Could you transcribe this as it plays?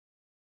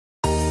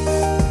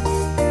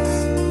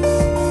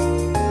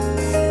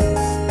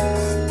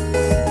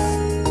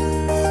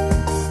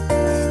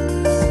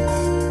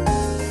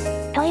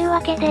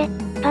で、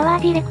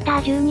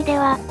PowerDirector 12で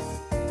は、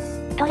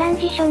トラン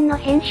ジションの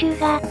編集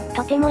が、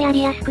とてもや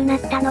りやすくなっ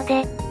たの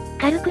で、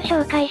軽く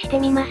紹介して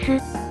みます。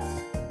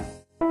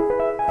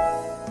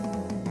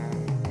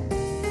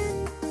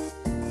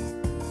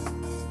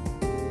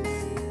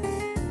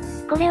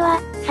これは、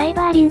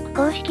CyberLink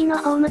公式の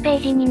ホームペ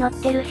ージに載っ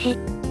てるし、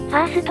フ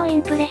ァーストイ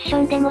ンプレッシ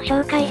ョンでも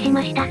紹介し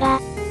ましたが、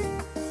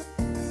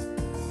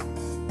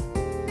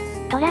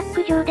トラッ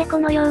ク上でこ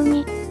のよう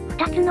に、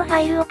2つのフ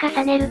ァイルを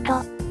重ねると、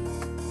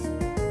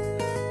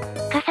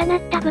重な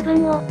った部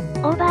分を、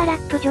オーバーラ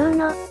ップ上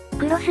の、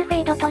クロスフ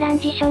ェードトラン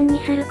ジション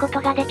にするこ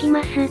とができ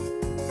ます。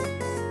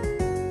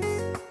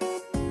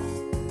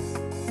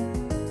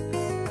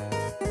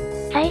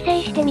再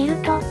生してみる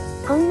と、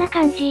こんな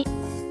感じ。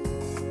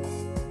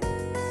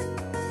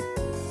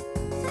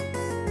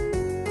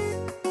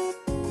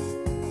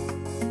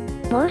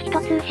もう一つ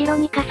後ろ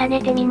に重ね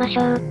てみまし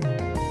ょう。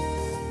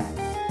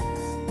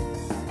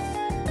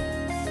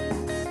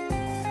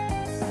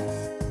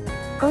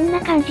こん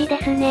な感じ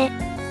ですね。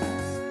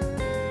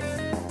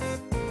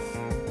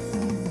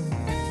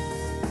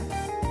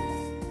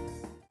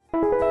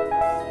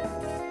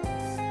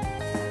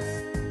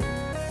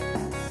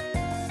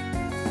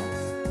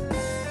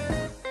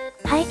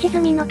配置済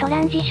みのトラ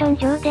ンジション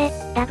上で、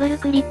ダブル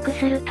クリック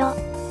すると、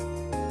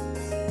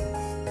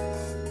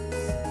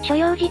所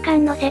要時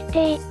間の設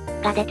定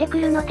が出てく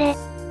るので、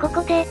こ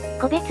こで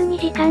個別に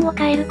時間を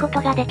変えるこ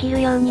とができる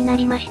ようにな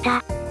りまし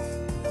た。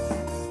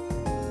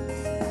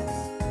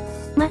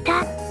ま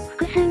た、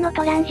複数の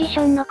トランジシ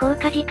ョンの効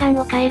果時間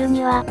を変える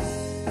には、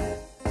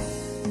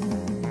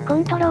コ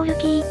ントロール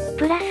キー、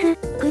プラス、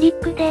クリッ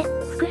クで、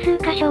複数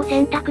箇所を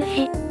選択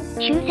し、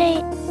修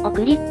正を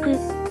クリック。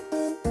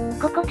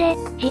ここで、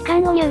時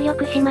間を入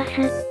力します。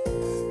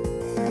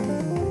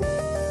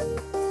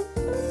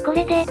こ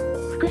れで、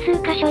複数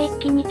箇所一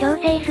気に調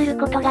整する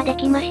ことがで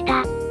きまし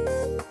た。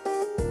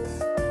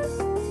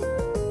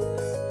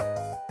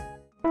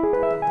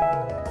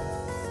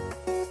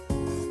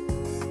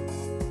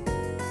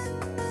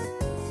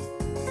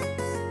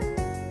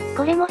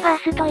これもファ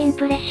ーストイン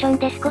プレッション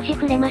で少し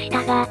触れまし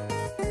たが、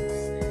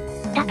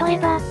例え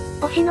ば、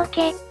押しの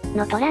け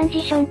のトラン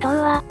ジション等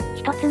は、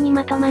一つに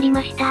まとまり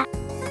ました。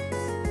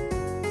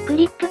グ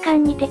リップ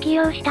間に適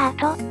用した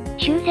後、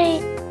修正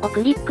を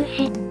クリック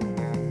し、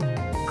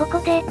ここ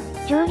で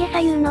上下左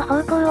右の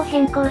方向を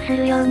変更す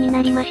るように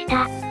なりまし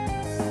た。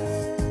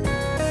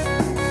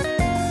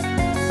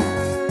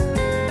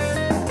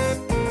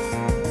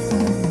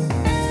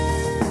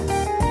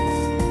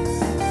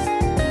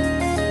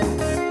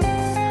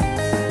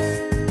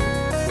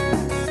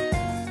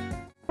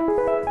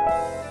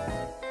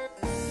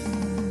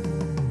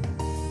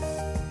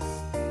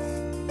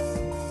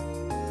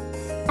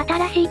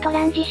新しいト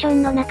ランジショ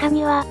ンの中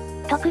には、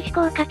特殊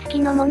効果付き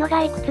のもの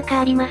がいくつ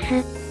かあります。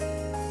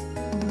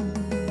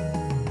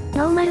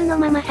ノーマルの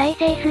まま再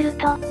生する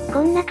と、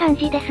こんな感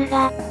じです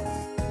が、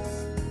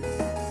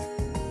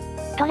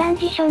トラン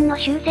ジションの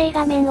修正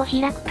画面を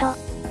開くと、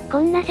こ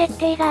んな設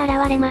定が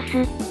現れます。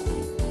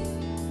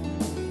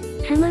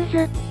スムー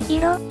ズ、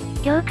色、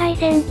境界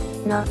線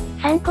の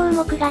3項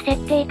目が設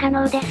定可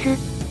能です。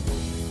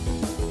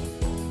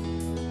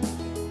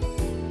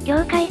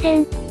境界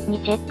線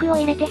にチェックを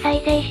入れて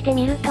再生して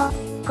みると、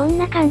こん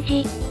な感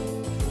じ。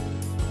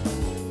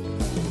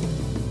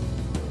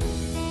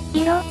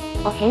色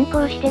を変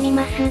更してみ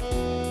ます。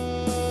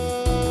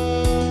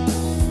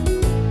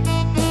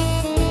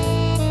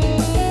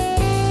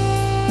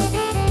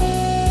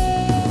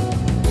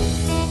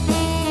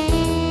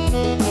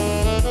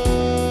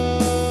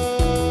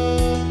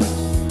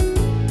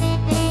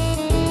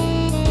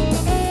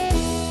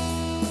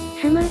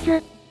スムー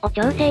ズを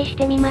調整し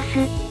てみます。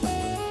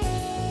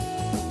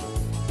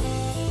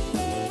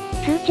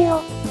数値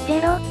を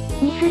0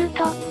にする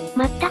と、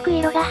全く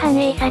色が反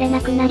映され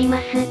なくなりま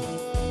す。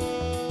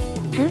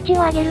数値を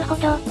上げるほ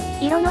ど、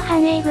色の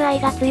反映具合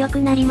が強く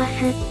なります。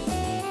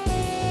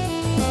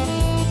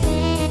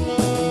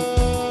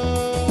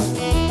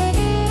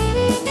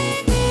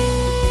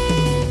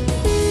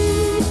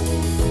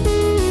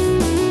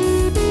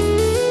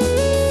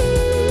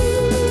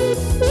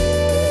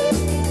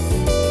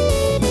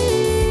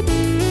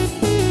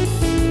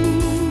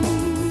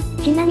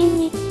ちなみ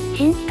に、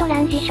新規トラ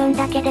ンジション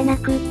だけでな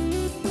く、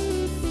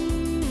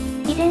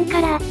以前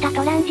からあった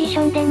トランジシ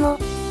ョンでも、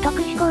特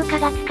殊効果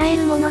が使え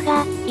るもの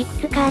が、い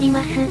くつかあり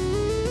ます。例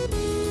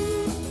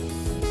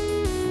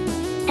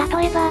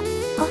えば、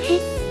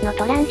星の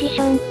トランジシ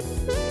ョン。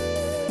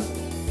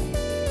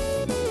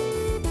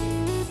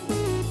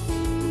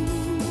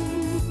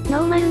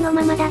ノーマルの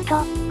ままだ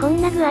と、こ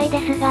んな具合で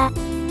すが、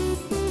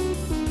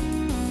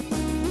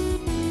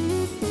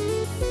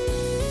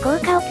効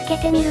果をつけ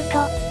てみると、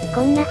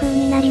こんな風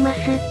になります。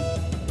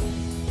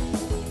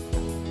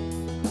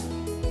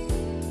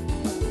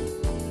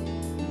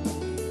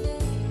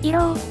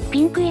色を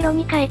ピンク色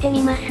に変えて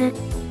みます。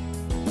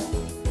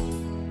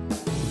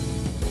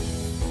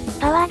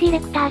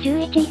PowerDirector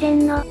 11以前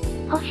の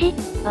星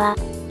は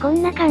こ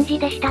んな感じ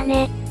でした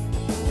ね。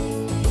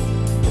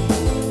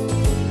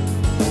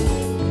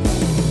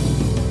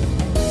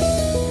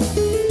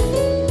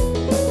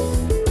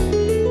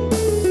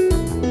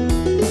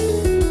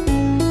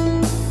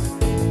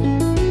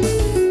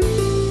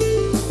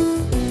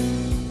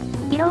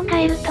を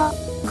変えると、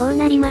こう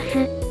なります。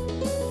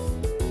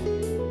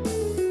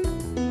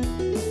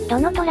ど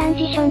のトラン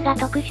ジションが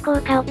特殊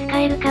効果を使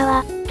えるか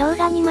は、動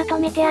画にまと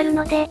めてある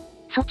ので、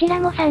そちら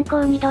も参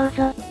考にどう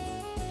ぞ。